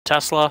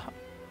Tesla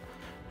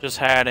just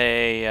had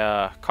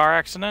a car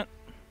accident.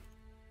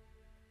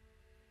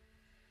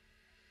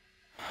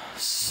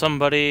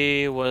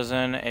 Somebody was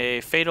in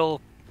a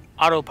fatal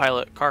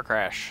autopilot car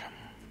crash.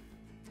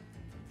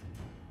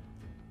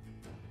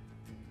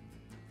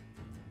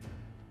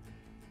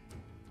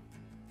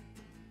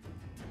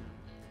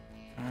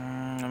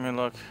 Let me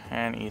look,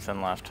 and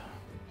Ethan left.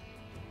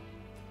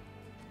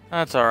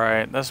 That's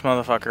alright, this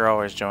motherfucker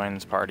always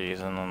joins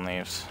parties and then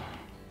leaves.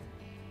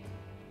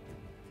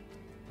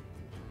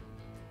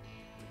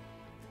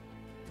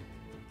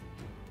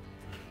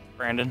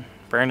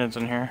 Brandon's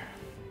in here.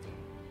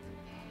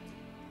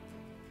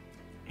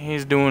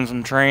 He's doing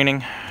some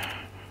training.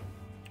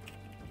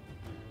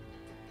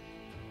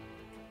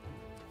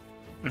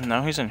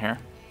 No, he's in here.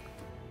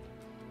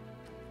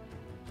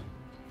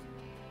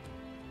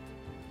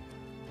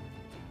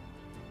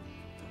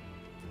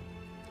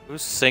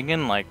 Who's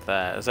singing like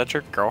that? Is that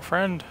your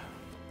girlfriend?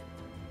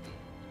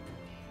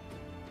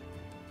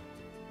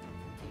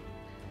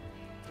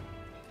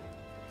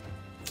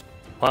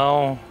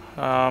 Well,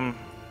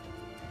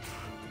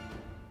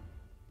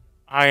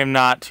 I am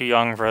not too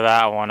young for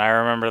that one. I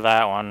remember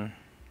that one.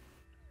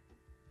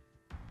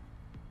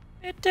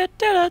 I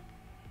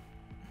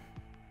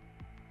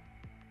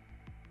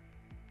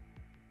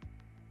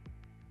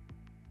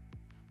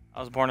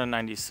was born in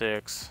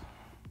 '96.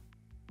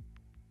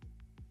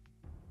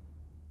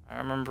 I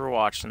remember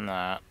watching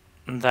that.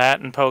 That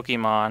and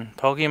Pokemon.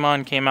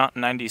 Pokemon came out in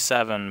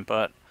 '97,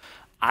 but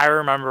I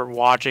remember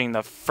watching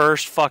the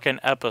first fucking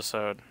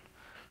episode.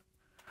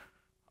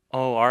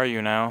 Oh, are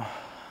you now?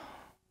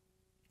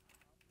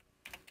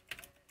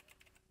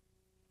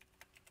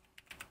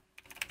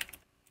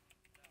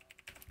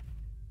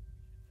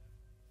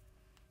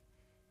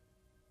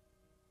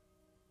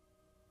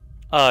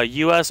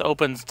 U.S.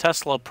 opens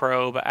Tesla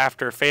probe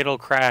after fatal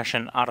crash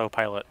in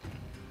autopilot.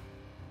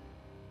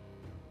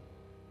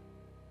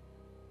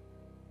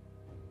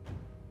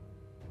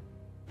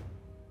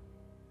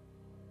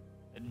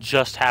 It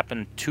just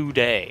happened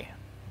today.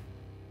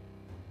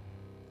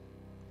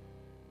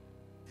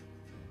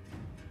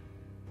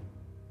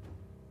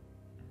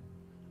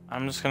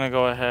 I'm just gonna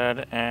go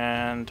ahead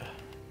and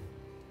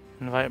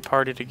invite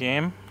party to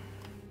game.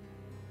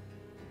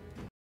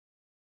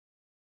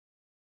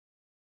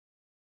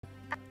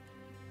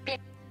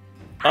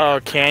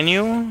 Oh, can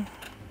you?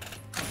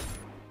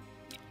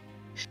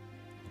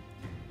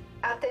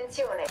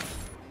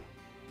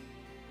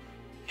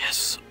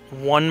 Yes,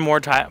 one more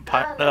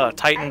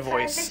Titan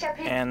voice,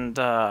 and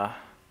I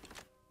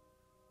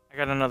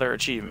got another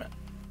achievement.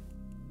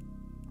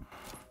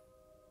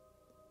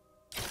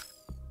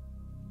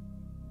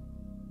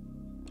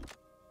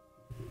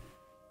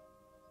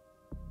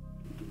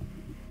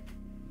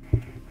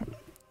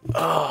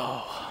 Oh.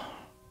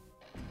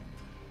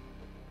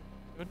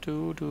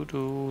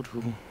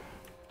 Take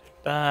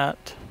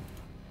that.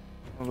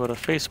 We'll go to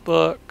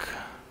Facebook.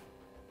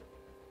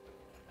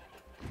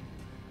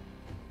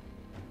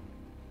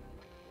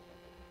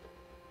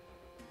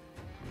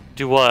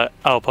 Do what?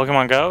 Oh,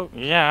 Pokemon Go?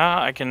 Yeah,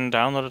 I can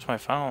download it to my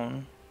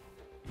phone.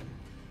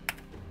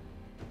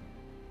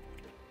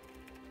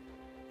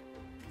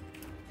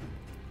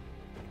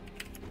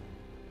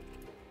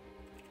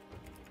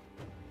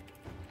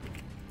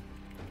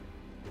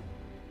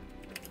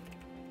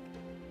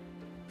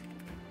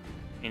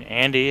 I mean,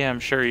 Andy, I'm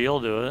sure you'll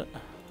do it.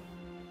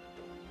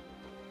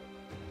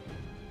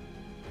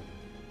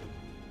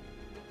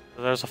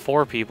 So there's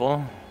 4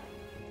 people.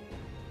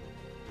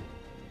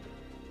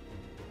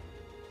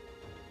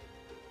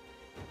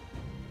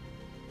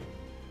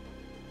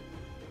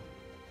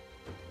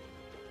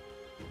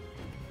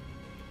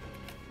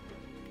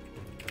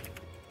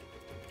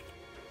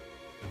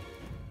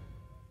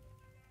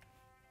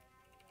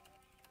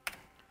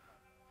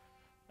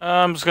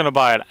 I'm just gonna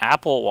buy an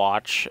Apple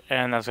Watch,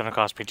 and that's gonna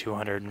cost me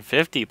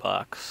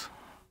 $250.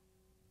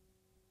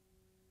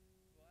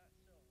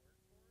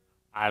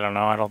 I don't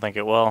know. I don't think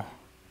it will.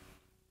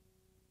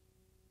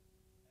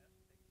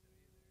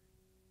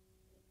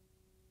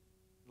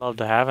 Love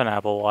to have an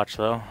Apple Watch,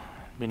 though.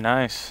 It'd be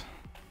nice.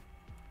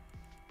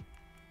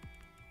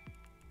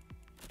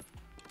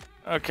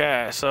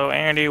 Okay, so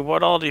Andy,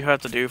 what all do you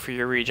have to do for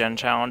your regen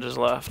challenges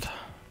left?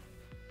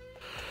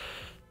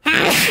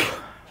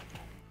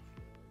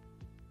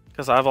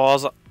 Because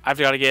I've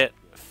got to get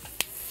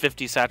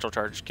 50 satchel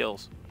charge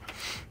kills.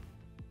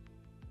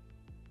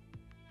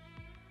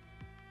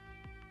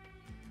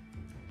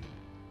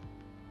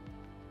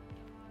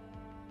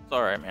 It's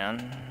alright,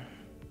 man.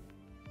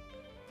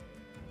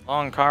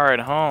 Long car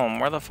ride home.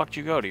 Where the fuck do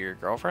you go? To your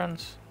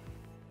girlfriend's?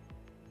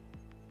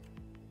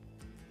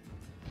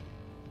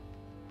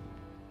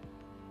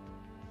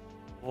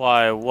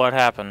 Why? What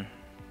happened?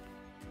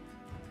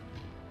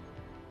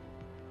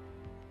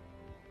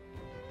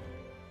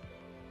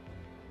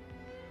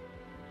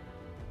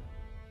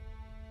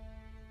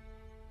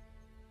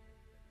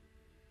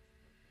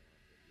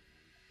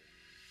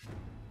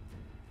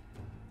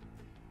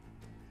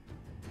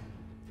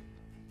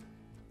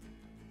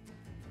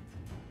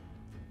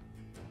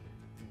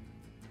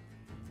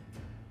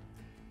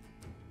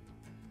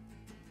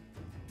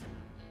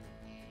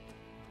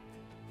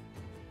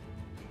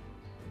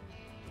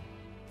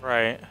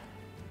 Right.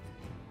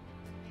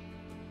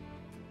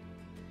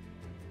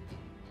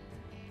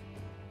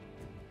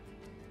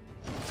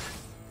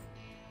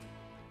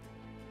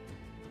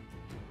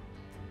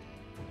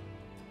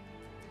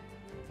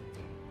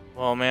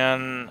 Well,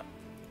 man.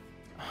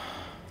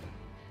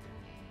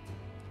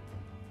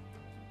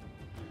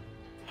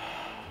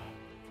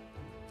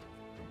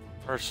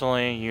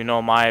 Personally, you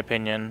know my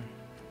opinion.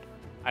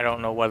 I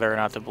don't know whether or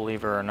not to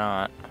believe her or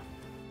not.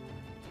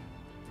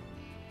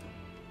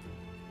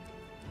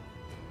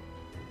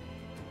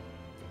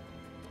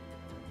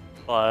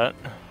 But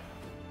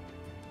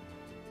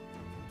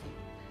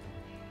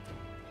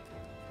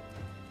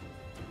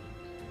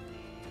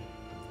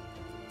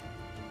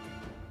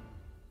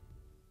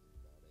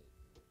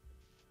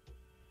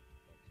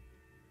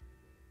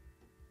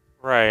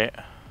right.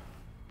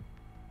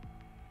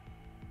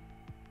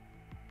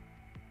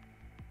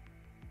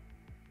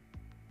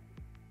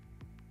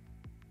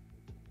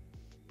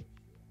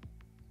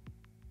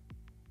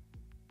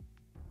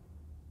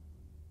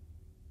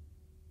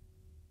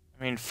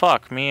 I mean,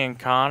 fuck, me and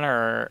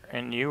Connor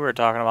and you were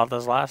talking about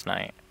this last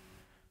night.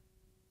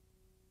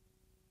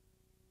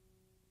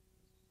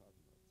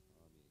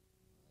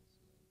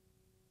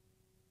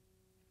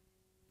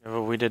 Yeah,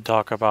 but we did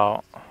talk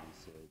about.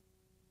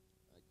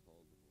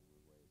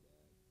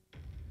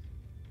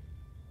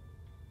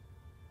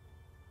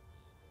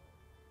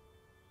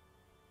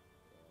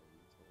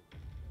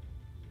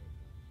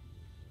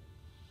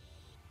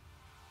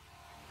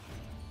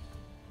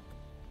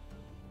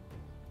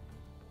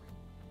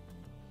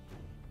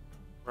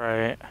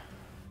 Right.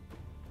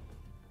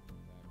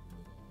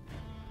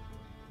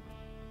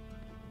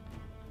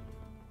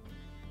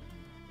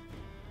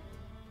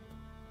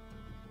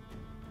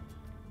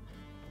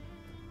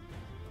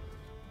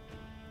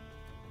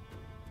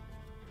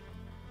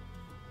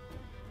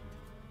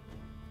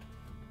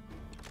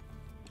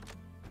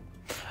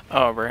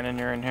 Oh, Brandon,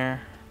 you're in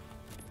here?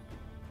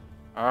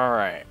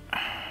 Alright.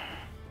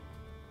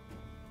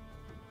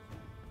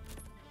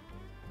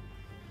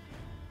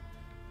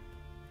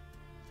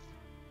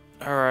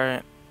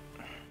 Alright.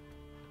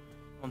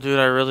 Well, dude,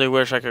 I really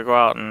wish I could go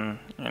out and,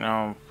 you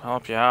know,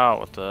 help you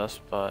out with this,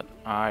 but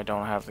I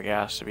don't have the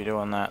gas to be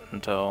doing that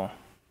until...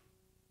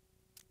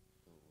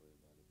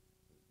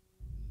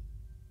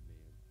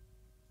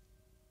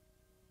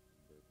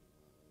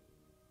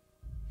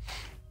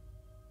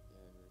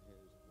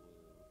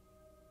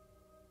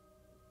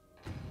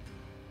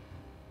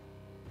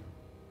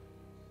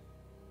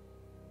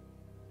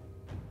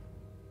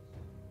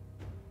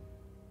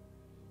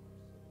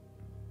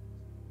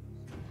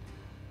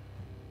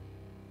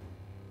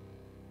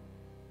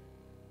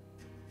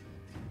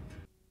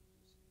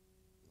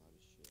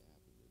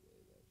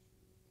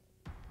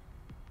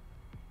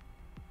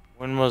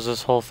 When was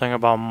this whole thing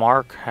about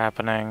Mark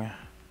happening?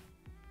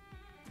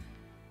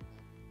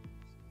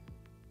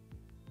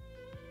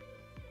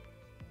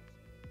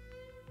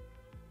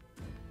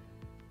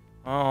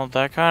 Well,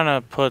 that kind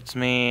of puts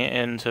me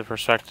into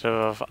perspective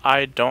of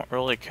I don't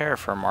really care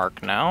for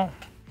Mark now.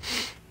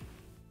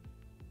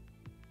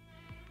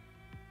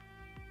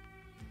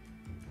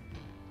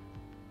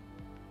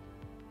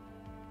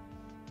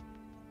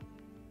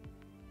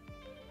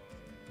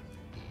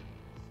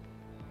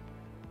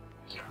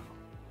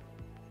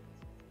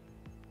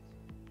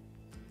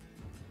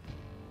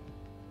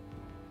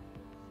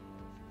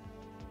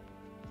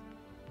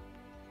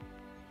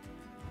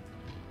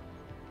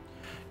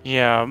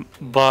 Yeah,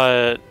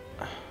 but...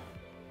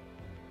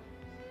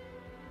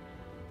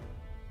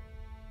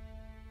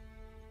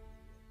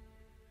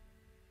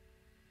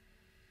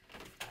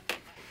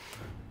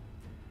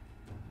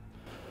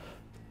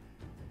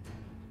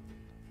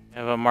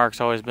 Yeah, but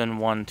Mark's always been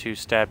one to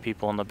stab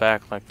people in the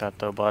back like that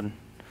though, bud.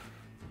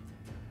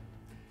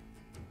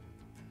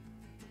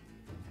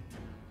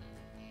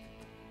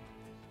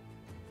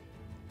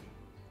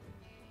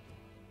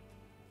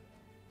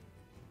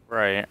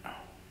 Right.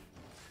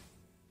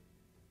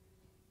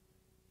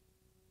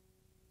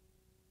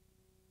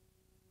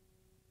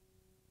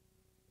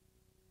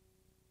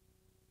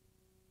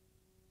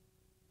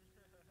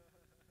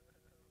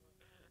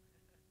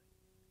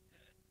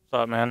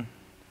 What's up, man?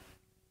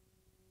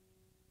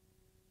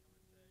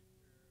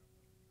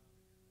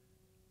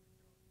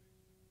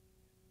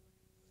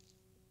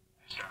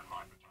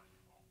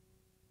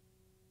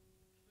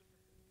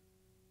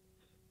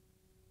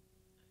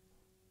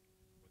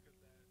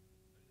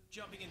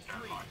 Jumping in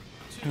 3,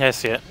 2, Yeah, I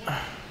see it.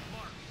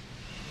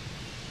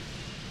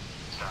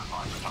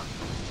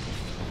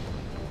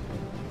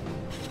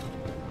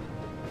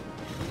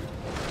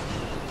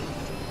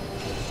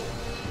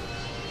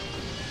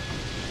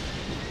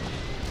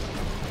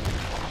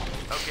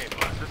 Okay,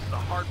 boss, this is a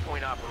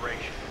hardpoint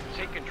operation.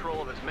 Take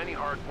control of as many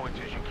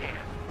hardpoints as you can.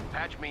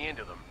 Patch me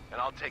into them,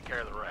 and I'll take care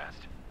of the rest.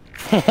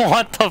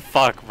 What the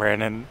fuck,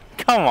 Brandon?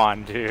 Come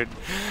on, dude.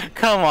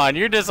 Come on,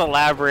 you're just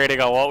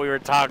elaborating on what we were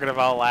talking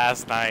about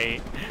last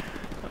night.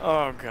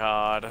 Oh,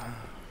 God.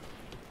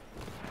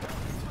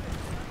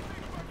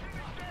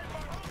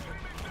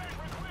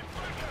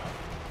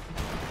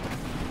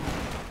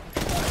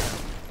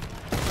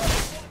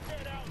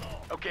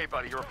 Okay,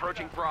 buddy, you're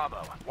approaching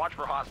Bravo. Watch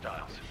for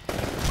hostiles.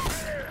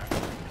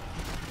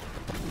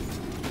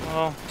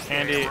 Well,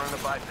 Andy, We're on the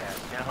bypass.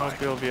 I Stand hope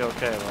by. you'll be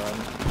okay, bud.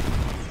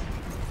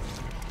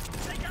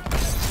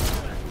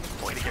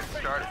 Way to get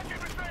started.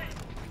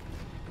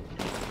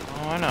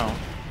 Oh, I know.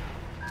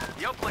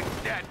 The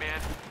uplink's dead, man.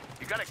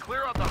 You gotta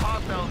clear out the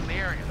hostiles in the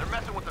area. They're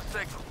messing with the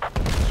signal.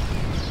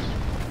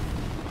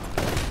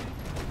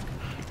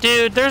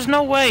 Dude, there's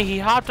no way he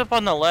hopped up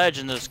on the ledge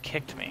and just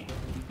kicked me.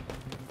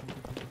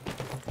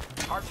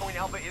 Hardpoint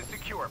Alpha is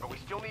secure, but we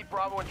still need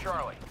Bravo and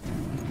Charlie.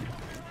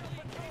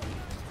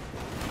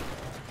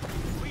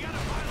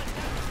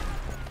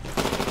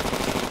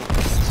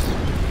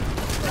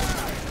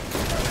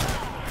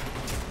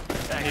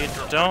 You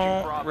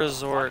don't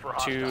resort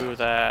to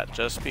that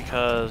just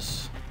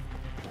because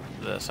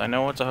of this. I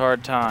know it's a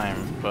hard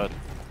time, but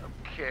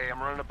Okay, I'm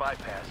running a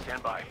bypass.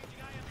 Stand by.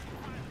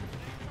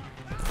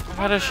 I've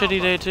had a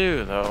shitty day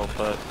too, though,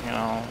 but, you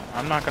know,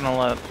 I'm not gonna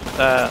let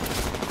that...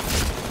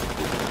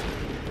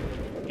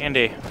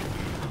 Andy.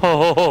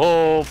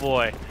 Oh,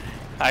 boy.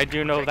 I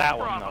do know that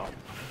one, though.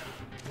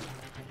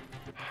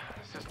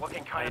 This is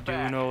looking kind I of do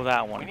bad. know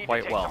that We one need quite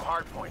to take well. some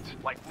hard points,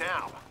 like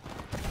now.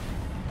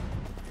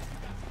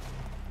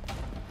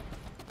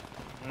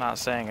 I'm not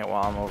saying it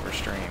while I'm over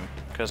stream,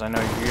 because I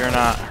know you're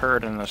not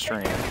heard in the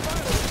stream.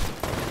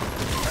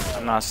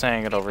 I'm not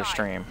saying it over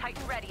stream.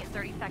 Titan ready in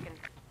 30 seconds.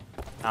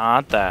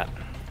 Not that.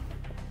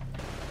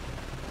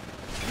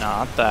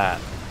 Not that.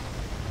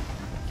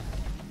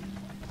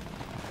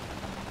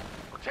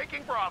 We're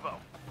taking Bravo.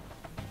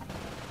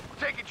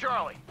 We're taking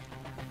Charlie.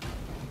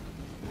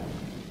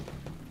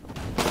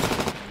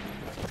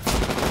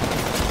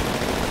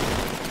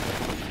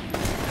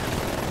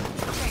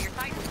 Okay, your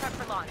Titan's prep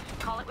for launch.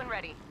 Call it when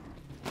ready.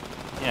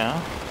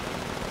 Yeah.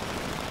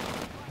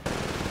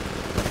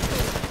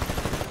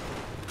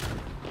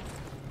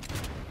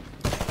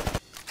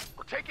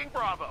 We're taking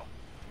Bravo.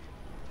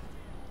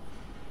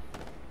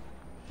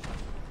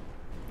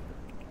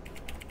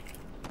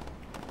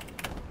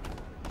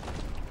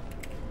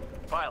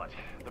 Pilot,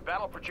 the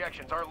battle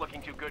projections aren't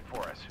looking too good for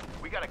us.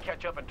 We gotta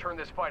catch up and turn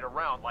this fight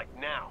around, like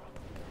now.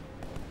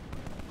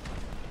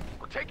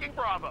 We're taking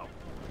Bravo.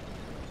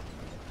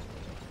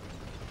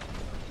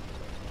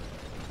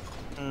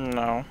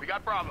 No. We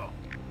got Bravo.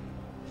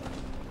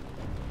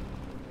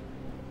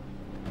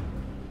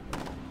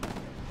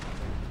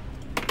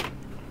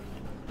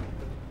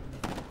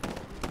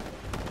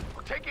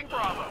 We're taking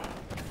Bravo.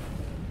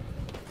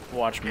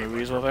 Watch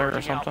movies with her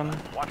or something?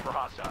 Watch for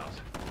hostiles.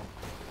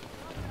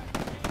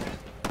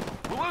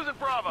 We're losing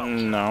Bravo.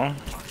 No.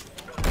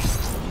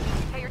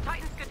 Hey, your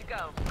Titan's good to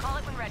go. Call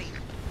it when ready.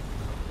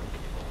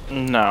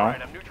 No.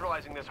 Alright, I'm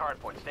neutralizing this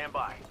hardpoint. Stand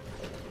by.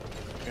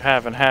 You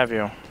haven't, have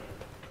you?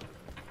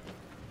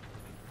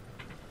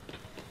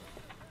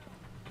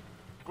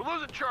 We're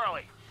losing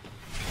Charlie.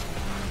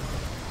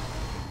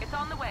 It's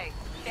on the way.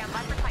 Stand by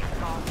for Titan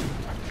call.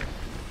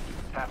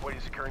 Halfway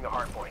to securing the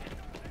hardpoint.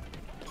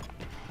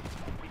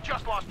 We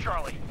just lost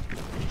Charlie.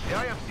 The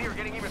IFC are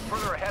getting even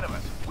further ahead of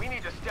us. We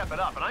need to step it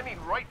up, and I mean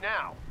right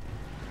now.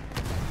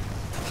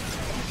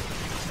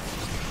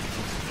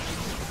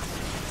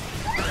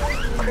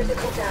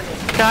 Critical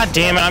damage. God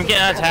damn it, I'm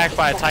getting attacked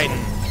by a Titan.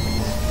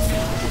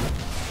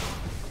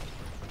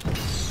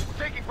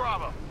 We're taking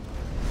Bravo.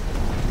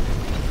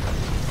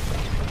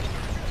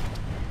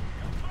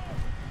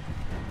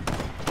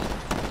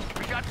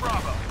 We got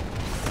Bravo.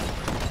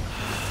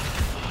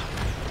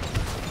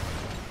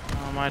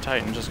 Oh, my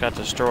Titan just got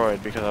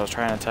destroyed because I was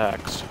trying to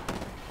text.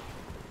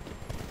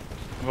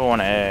 I'm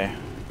going A.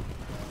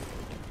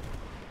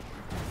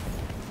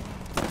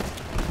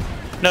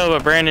 No,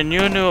 but Brandon,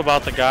 you knew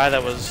about the guy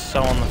that was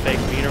selling the fake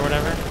meat or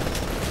whatever?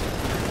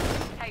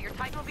 Hey, your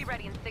Titan will be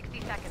ready in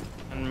 60 seconds.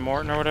 And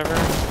Morton or whatever?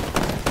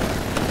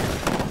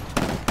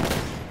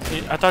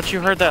 I thought you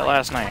heard that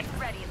last night. Titan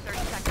ready in 30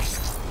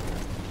 seconds.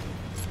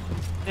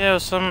 Yeah, it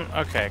was some...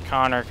 Okay,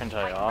 Connor can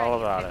tell you Titan all ready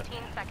in about it.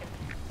 15 seconds.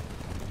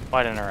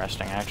 Quite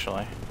interesting,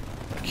 actually.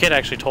 The kid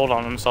actually told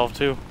on himself,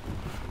 too.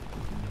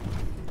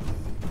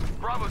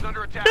 Bravo's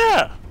under attack.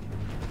 Yeah!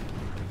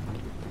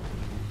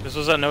 This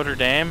was at Notre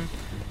Dame?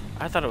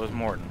 I thought it was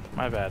Morton.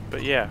 My bad.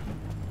 But yeah.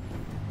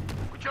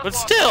 We just But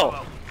lost still,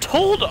 Bravo.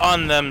 told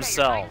on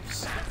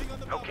themselves.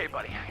 Okay,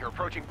 buddy. You're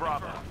approaching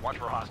Bravo. Watch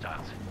for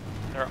hostiles.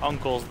 Their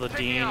uncle's the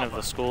dean of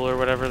the school or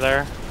whatever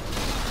there.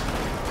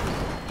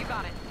 You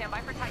got it. Stand by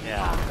for Titan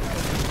Yeah. call.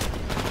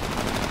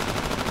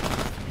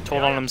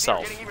 Told The on IFC are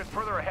himself. getting even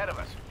further ahead of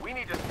us. We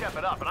need to step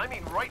it up, and I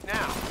mean right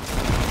now.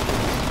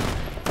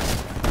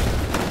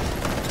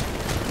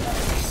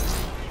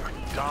 You're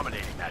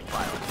dominating that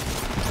pilot.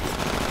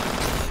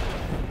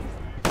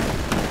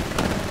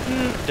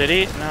 Did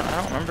he? No, I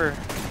don't remember.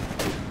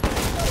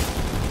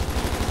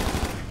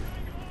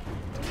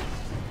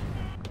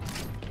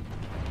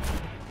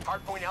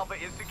 Hardpoint Alpha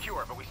is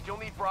secure, but we still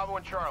need Bravo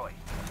and Charlie.